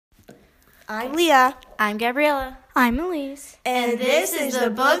I'm Leah. I'm Gabriella. I'm Elise. And this is the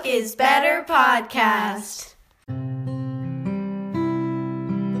Book is Better podcast.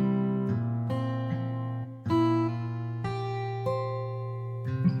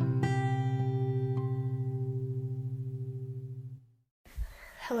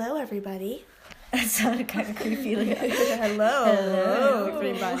 Hello, everybody. That sounded kind of creepy. Hello,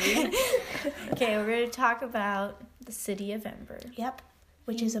 everybody. Okay, we're going to talk about the City of Ember. Yep,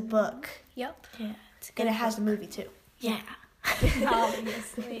 which is a book. Yep. Yeah. And it has a movie, too. Yeah.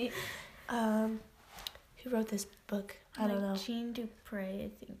 Obviously. Who wrote this book? I don't know. Jean Dupre, I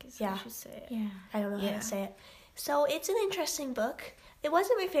think is how you say it. Yeah. I don't know how to say it. So it's an interesting book. It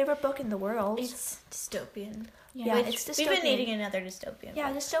wasn't my favorite book in the world. It's dystopian. Yeah, it's dystopian. We've been needing another dystopian.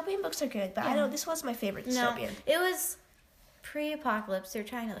 Yeah, dystopian books are good, but I don't. This was my favorite dystopian. No, it was pre-apocalypse. They're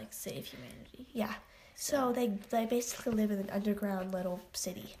trying to save humanity. Yeah. So they basically live in an underground little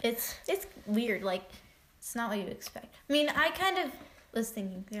city. It's weird. It's not what you expect. I mean, I kind of was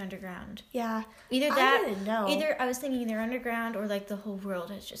thinking they're underground. Yeah. Either that. I didn't know. Either I was thinking they're underground or the whole world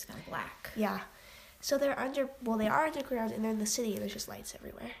has just gone black. Yeah. So they are underground and they're in the city and there's just lights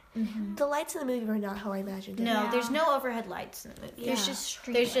everywhere. Mm-hmm. The lights in the movie were not how I imagined it. No, there's no overhead lights in the movie. Yeah.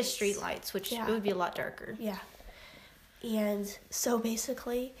 There's just street lights, which it would be a lot darker. Yeah. And so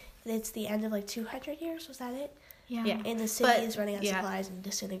basically, it's the end of 200 years. Was that it? Yeah. And the city is running out of supplies and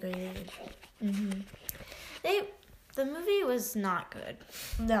disintegrating. The movie was not good.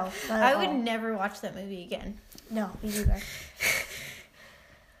 No, I would never watch that movie again. No, me neither.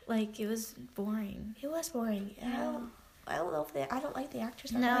 It was boring. It was boring. Yeah. I don't know if I don't like the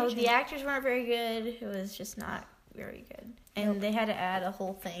actors. The actors weren't very good. It was just not very good. And they had to add a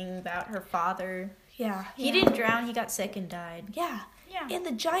whole thing about her father. Yeah. He didn't drown. He got sick and died. Yeah. And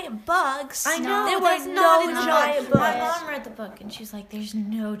the giant bugs. I know. There was no giant bugs. My mom read the book and she's like, "There's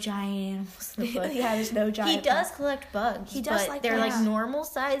no giant animals in the book." Yeah, there's no giant. He does collect bugs. He does, but they're normal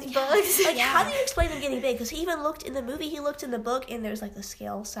sized bugs. How do you explain them getting big? Because he even looked in the movie. He looked in the book, and there's the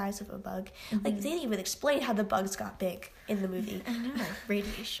scale size of a bug. They didn't even explain how the bugs got big in the movie. I know.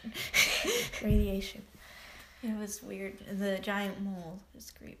 Radiation. Radiation. It was weird. The giant mole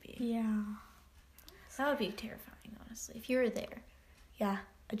was creepy. Yeah. That would be terrifying, honestly, if you were there. Yeah,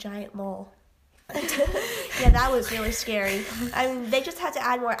 a giant mole. Yeah, that was really scary. I mean, they just had to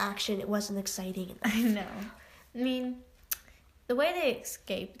add more action. It wasn't exciting enough. I know. I mean, the way they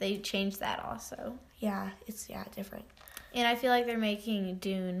escaped, they changed that also. Yeah, it's different. And I feel like they're making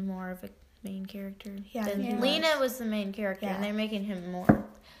Dune more of a main character. Yeah. Lena was the main character, and they're making him more.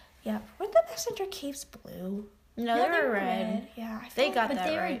 Yeah. Weren't the messenger capes blue? No, they were red. Yeah, they got but that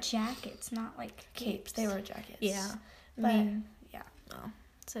they right. were jackets, not capes. They were jackets. Yeah. But, well,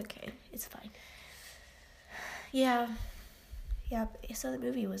 it's okay. It's fine. Yeah. Yeah, so the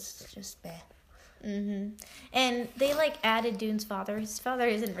movie was just meh. And they added Dune's father. His father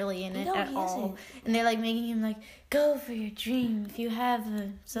isn't really in it at all. And they're making him go for your dream. If you have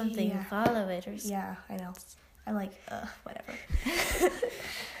something, follow it or something. Yeah, I know. I'm whatever.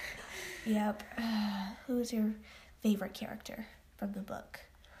 Yep. Who's your favorite character from the book?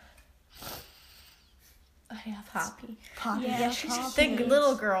 I have Poppy. Poppy. Yeah, she's the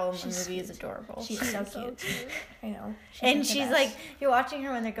little girl in the movie is adorable. She's so cute. I know. She's you're watching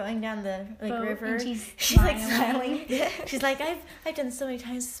her when they're going down the river. And she's smiling. She's I've done so many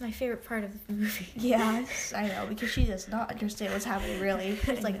times. This is my favorite part of the movie. Yeah, I know, because she does not understand what's happening really.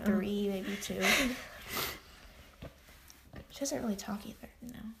 It's 3, maybe 2. She doesn't really talk either.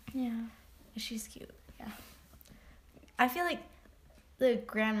 No. Yeah. She's cute. Yeah. I feel like the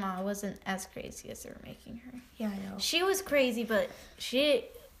grandma wasn't as crazy as they were making her. Yeah, I know. She was crazy, but they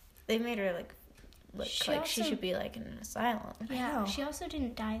made her look she should be in an asylum. Yeah. She also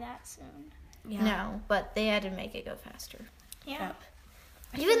didn't die that soon. Yeah. No, but they had to make it go faster. Yeah. Yep.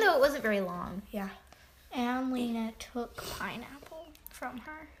 Even though it wasn't very long. Yeah. And Lena took pineapple from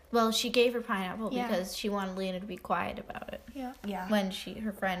her. Well, she gave her pineapple because she wanted Lena to be quiet about it. Yeah. Yeah. When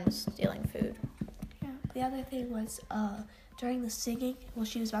her friend was stealing food. Yeah. The other thing was during the singing, while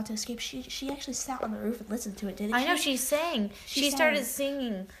she was about to escape, she actually sat on the roof and listened to it, didn't she? I know, she sang. She started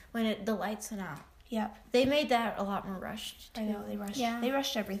singing when the lights went out. Yep. They made that a lot more rushed, too. I know, they rushed. Yeah. They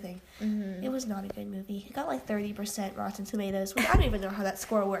rushed everything. Mm-hmm. It was not a good movie. It got 30% Rotten Tomatoes, which I don't even know how that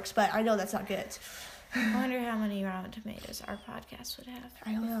score works, but I know that's not good. I wonder how many Rotten Tomatoes our podcast would have.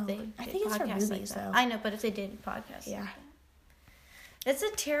 I don't know. I think it's for movies, though. I know, but if they did podcasts. Yeah. It's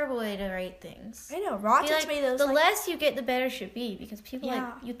a terrible way to rate things. I know. Rotten Tomatoes. The less you get, the better it should be, because people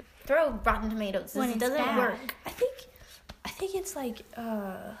you throw Rotten Tomatoes. When it it's doesn't bad. work. I think it's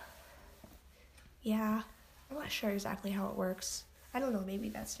yeah. I'm not sure exactly how it works. I don't know, maybe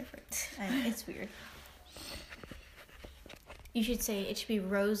that's different. It's weird. You should say it should be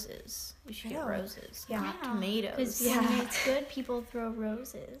roses. You should get roses, not tomatoes. Because when it's good, people throw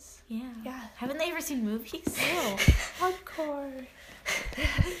roses. Yeah. Yeah. Haven't they ever seen movies? No. Hardcore.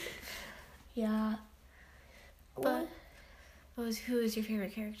 Yeah. But who is your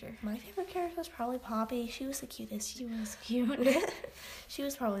favorite character? My favorite character was probably Poppy. She was the cutest. She was cute. She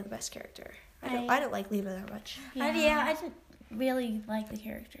was probably the best character. I don't like Lena that much. Yeah. I didn't really like the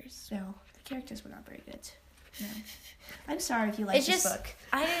characters. No, the characters were not very good. No. I'm sorry if you like this book.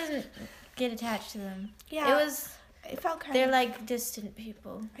 I didn't get attached to them. Yeah. It felt kind they're of... like distant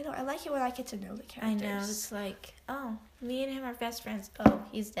people. I know. I like it when I get to know the characters. I know. It's like, oh, me and him are best friends. Oh,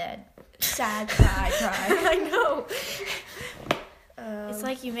 he's dead. Sad cry. I know. It's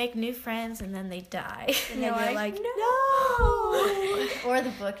like you make new friends and then they die. And then you're like, no. Or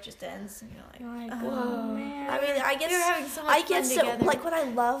the book just ends and you're like, oh man. I mean, I guess you're having so much fun together. Like when I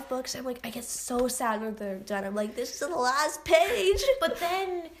love books, I'm like, I get so sad when they're done. I'm like, this is the last page. But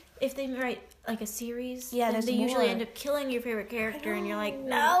then if they write like a series, then they usually end up killing your favorite character, and you're like,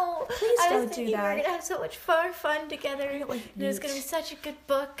 no, please don't do that. We're gonna have so much fun together. And it was gonna be such a good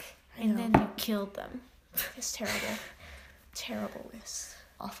book, and then you killed them. It's terrible. Terribleness.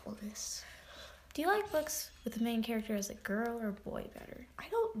 Awfulness. Do you like books with the main character as a girl or boy better? I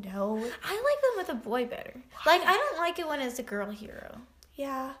don't know. I like them with a boy better. Like, I don't like it when it's a girl hero.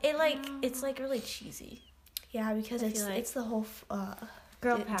 Yeah. It's like really cheesy. Yeah, because it's the whole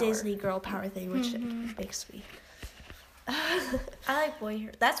girl power. Disney girl power thing, which makes me. I like boy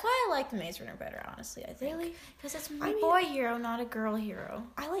hero. That's why I like the Maze Runner better, honestly, I think. Really? Because it's a boy hero, not a girl hero.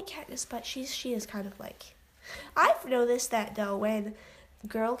 I like Katniss, but she is kind of like... I've noticed that, though, when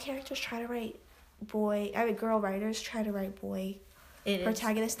girl characters try to write girl writers try to write boy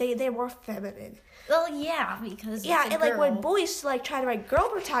protagonists, they're more feminine. Well, yeah, because and like when boys like try to write girl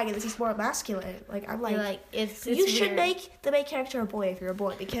protagonists, it's more masculine. Like I'm like, it's you should make the main character a boy if you're a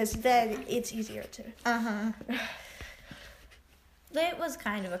boy, because then it's easier to. It was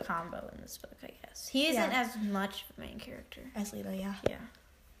kind of a combo in this book, I guess. He isn't as much of a main character as Lena. Yeah.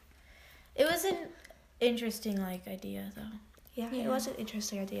 It was an interesting idea though. Yeah, it was an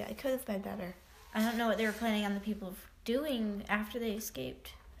interesting idea. It could have been better. I don't know what they were planning on the people doing after they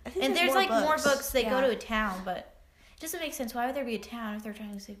escaped. I think and there's more books that go to a town, but it doesn't make sense. Why would there be a town if they're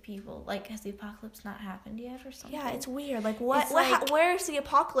trying to save people? Like, has the apocalypse not happened yet or something? Yeah, it's weird. Like, where's the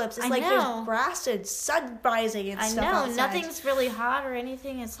apocalypse? It's like there's grass and sun rising and stuff outside. Nothing's really hot or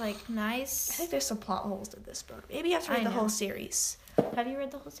anything. It's like nice. I think there's some plot holes in this book. Maybe you have to read the whole series. Have you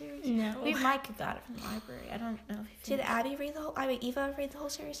read the whole series? No. Maybe Micah got it from the library. I don't know. Did Abby read the whole... Eva read the whole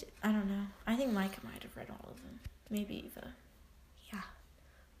series? I don't know. I think Micah might have read all of them. Maybe Eva. Yeah.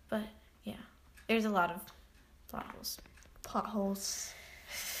 But, yeah. There's a lot of plot holes. Plot holes.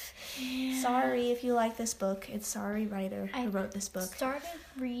 Yeah. Sorry if you like this book. It's sorry, writer who wrote this book. I started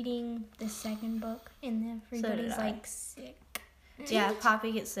reading the second book, and everybody's sick. Yeah,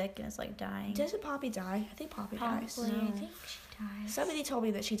 Poppy gets sick and it's dying. Doesn't Poppy die? I think Poppy dies. No. I think she dies. Somebody told me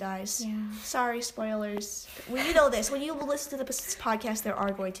that she dies. Yeah. Sorry, spoilers. Well, you know this. When you listen to the podcast, there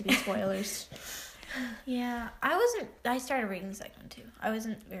are going to be spoilers. Yeah. I started reading the second one too. I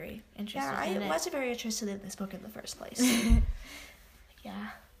wasn't very interested in it. I wasn't very interested in this book in the first place.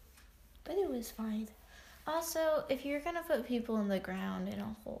 Yeah. But it was fine. Also, if you're going to put people in the ground in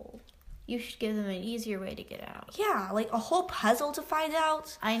a hole, you should give them an easier way to get out. Yeah, like a whole puzzle to find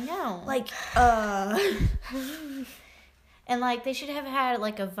out. I know. And they should have had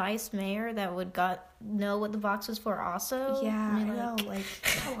a vice mayor that would know what the box was for also. Yeah, I know.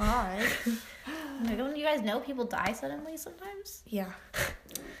 Come on. Don't you guys know people die suddenly sometimes? Yeah.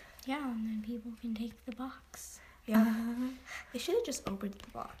 Yeah, and then people can take the box. Yeah. They should have just opened the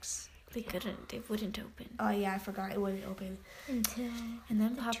box. They couldn't. It wouldn't open. Oh, yeah, I forgot. It wouldn't open. And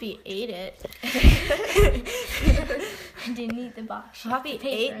then Poppy ate it. I didn't eat the box. Poppy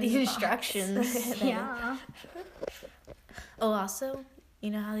ate the instructions. Yeah. Oh, also,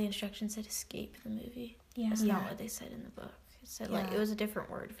 you know how the instructions said escape in the movie? Yeah. That's not what they said in the book. It said, it was a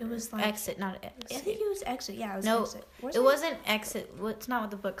different word for exit, not exit. I think it was exit. Yeah, it was exit. It wasn't exit. It's not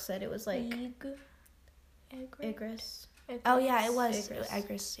what the book said. It was Egress. Oh, yeah, it was.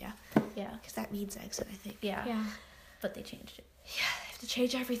 Egress, yeah. Yeah. Because that means exit, I think. Yeah. But they changed it. Yeah, they have to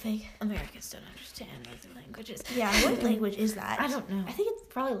change everything. Americans don't understand other languages. Yeah, what language is that? I don't know. I think it's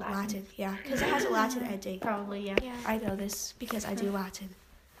probably Latin. Yeah, because it has a Latin ending. Probably, yeah. I know this because I do Latin.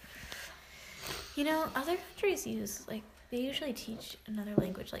 You know, other countries use, they usually teach another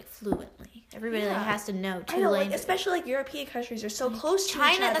language like fluently. Everybody like has to know two languages. Like, especially like European countries are so close to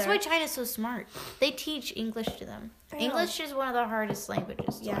each other. That's why China's so smart. They teach English to them. English is one of the hardest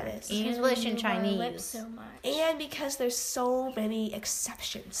languages to learn. It is. English and Chinese. So much. And because there's so many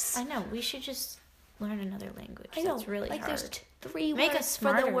exceptions. I know. We should just learn another language. I know. It's really hard. There's 3 Make words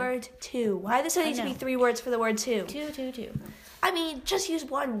for the word to. Why does there need to be 3 words for the word to? Two. I mean, just use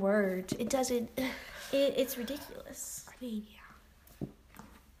one word. It doesn't... It's ridiculous. I mean, yeah.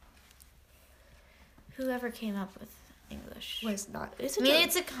 Whoever came up with English was not... it's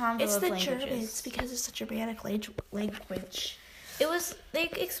a combo of languages. It's the Germans because it's such a Germanic language. They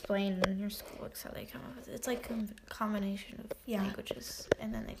explain in your school books how they come up with it. It's like a combination of languages,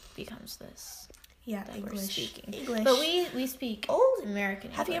 and then it becomes this. Yeah, English. English. But we speak Old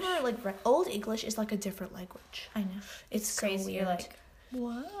American English. Have you ever like read Old English is like a different language. I know. It's crazy. So weird. You're like,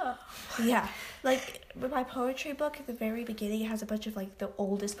 whoa. Yeah. Like with my poetry book at the very beginning, it has a bunch of like the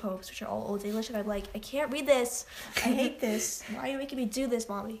oldest poems, which are all Old English, and I'm like, I can't read this. I hate this. Why are you making me do this,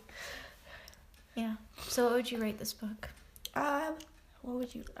 Mommy? Yeah. So what would you rate this book? What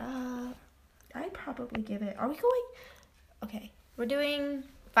would you I'd probably give it. Are we going? Okay. We're doing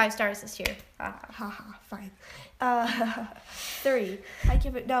 5 stars this year. Haha, fine. 3. I'd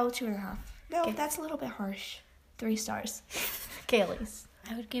give it 2.5. No, okay. That's a little bit harsh. 3 stars. Kaylee's.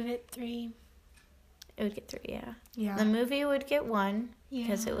 I would give it 3. It would get 3, yeah. Yeah. The movie would get 1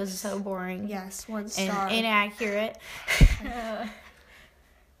 because it was so boring. Yes, 1 star. And inaccurate.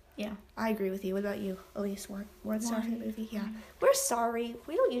 Yeah. I agree with you. What about you? Elise, 1 star for the movie? Yeah. We're sorry.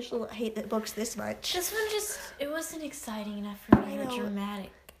 We don't usually hate the books this much. This one it wasn't exciting enough for me. Or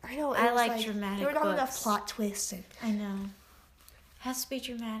dramatic. I know. I like dramatic There were not books. enough plot twists. I know. Has to be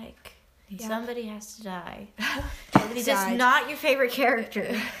dramatic. Yeah. Somebody has to die. Somebody died. Just not your favorite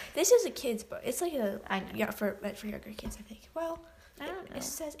character. This is a kid's book. It's like I know. Yeah, meant for younger kids, I think. Well, I don't know. It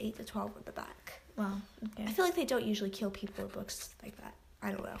says 8 to 12 on the back. Well, okay. I feel like they don't usually kill people in books like that.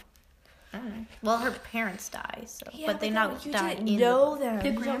 I don't know. Well, her parents die, so but they not die in know the book.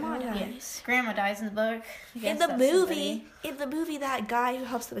 Them. The grandma dies. Yes. Grandma dies in the book. In the movie, that guy who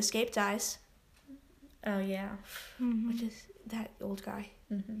helps them escape dies. Oh yeah. Mm-hmm. Which is that old guy.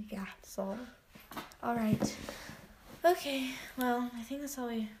 Mm-hmm. Yeah. Saul. All right. Okay. Well, I think that's all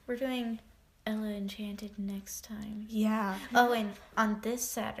we're doing. Ella Enchanted next time. Yeah. Oh, and on this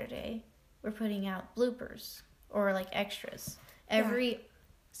Saturday, we're putting out bloopers or like extras every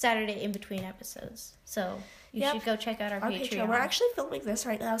Saturday in between episodes. So you should go check out our Patreon. We're actually filming this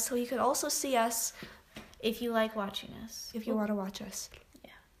right now, so you can also see us if you like watching us. If you want to watch us.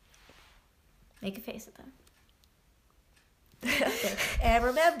 Yeah. Make a face at them. Okay. And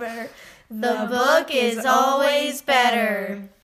remember, the book is always better.